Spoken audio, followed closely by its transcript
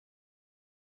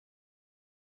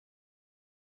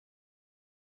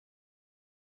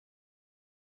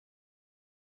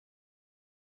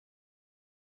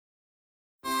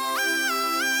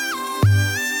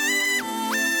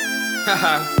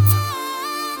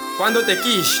Quando eu te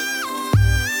quis,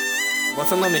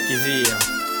 você não me quisia.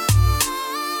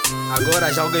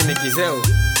 Agora já alguém me quiseu?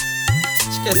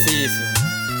 Esquece isso.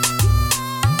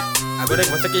 Agora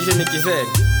que você quis me quiser,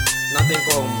 não tem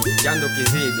como, já ando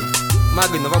quisido.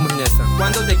 Magno, vamos nessa.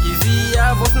 Quando eu te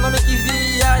quisia, você não me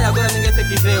quisia. E agora ninguém te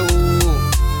quiseu.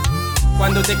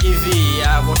 Quando eu te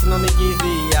quisia, você não me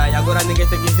quisia. E agora ninguém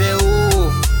te quiseu.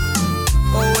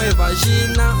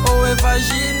 Oevagina,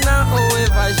 Oevagina,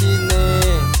 Oevagina.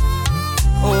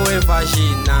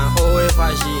 Oevagina,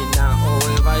 Oevagina,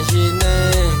 Oevagina.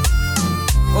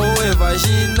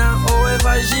 Oevagina,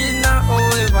 Oevagina,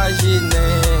 Oevagina.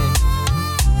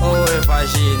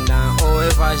 Oevagina,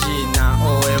 Oevagina,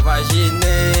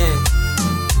 Oevagina.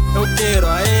 Eu quero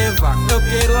a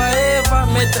Eva,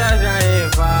 me traz a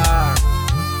Eva.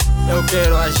 Eu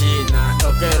quero a Gina,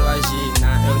 eu trago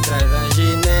a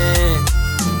Gina.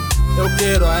 Eu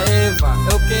quero a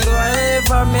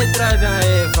Eva, me traz a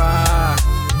Eva.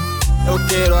 Eu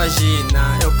quero a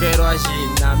Gina,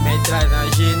 me traz a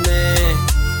Gina.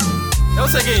 É o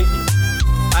seguinte,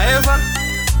 a Eva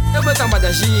é o becamba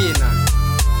da Gina.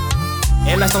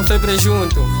 Elas estão sempre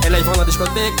junto, elas vão na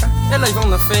discoteca, elas vão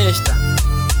na festa.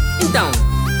 Então,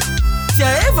 se a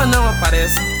Eva não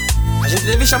aparece, a gente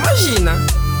deve chamar a Gina.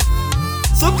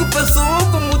 Só que o pessoal,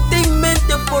 como tem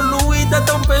mente poluída,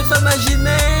 estão pensando na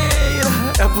gineira.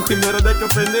 É porque Merodack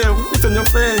ofendeu, isso não é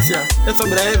ofensa. É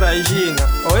sobre a Oevagina.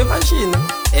 Oevagina,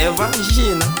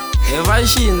 Oevagina,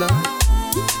 Oevagina.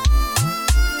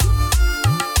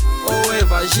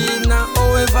 Oevagina,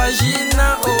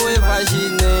 Oevagina,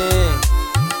 Oevagina.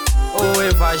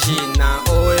 Oevagina,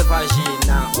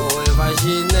 Oevagina,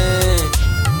 Oevagina.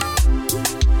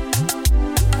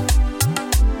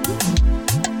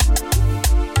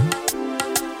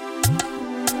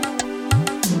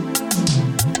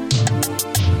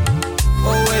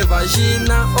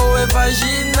 Oevagina,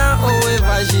 Oevagina,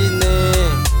 Oevagina.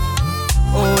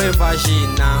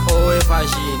 Oevagina,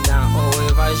 Oevagina,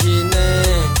 Oevagina.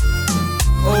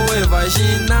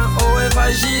 Oevagina,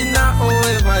 Oevagina,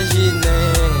 Oevagina.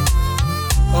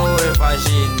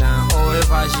 Oevagina,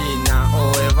 Oevagina,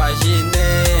 Oevagina.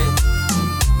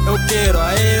 Eu quero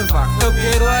a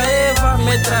Eva,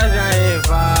 me traz a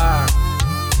Eva.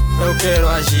 Eu quero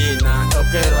a Gina, eu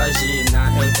trago a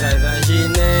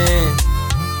Gina.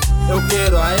 Eu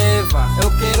quero a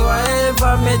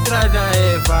Eva, me traz a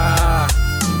Eva.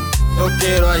 Eu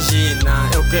quero a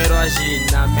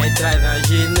Gina, me traz a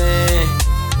Gina.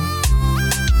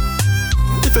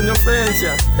 Isso não é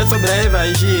ofensa, é sobre a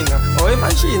Oevagina.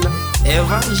 Oevagina,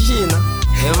 Oevagina,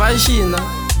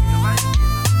 Oevagina.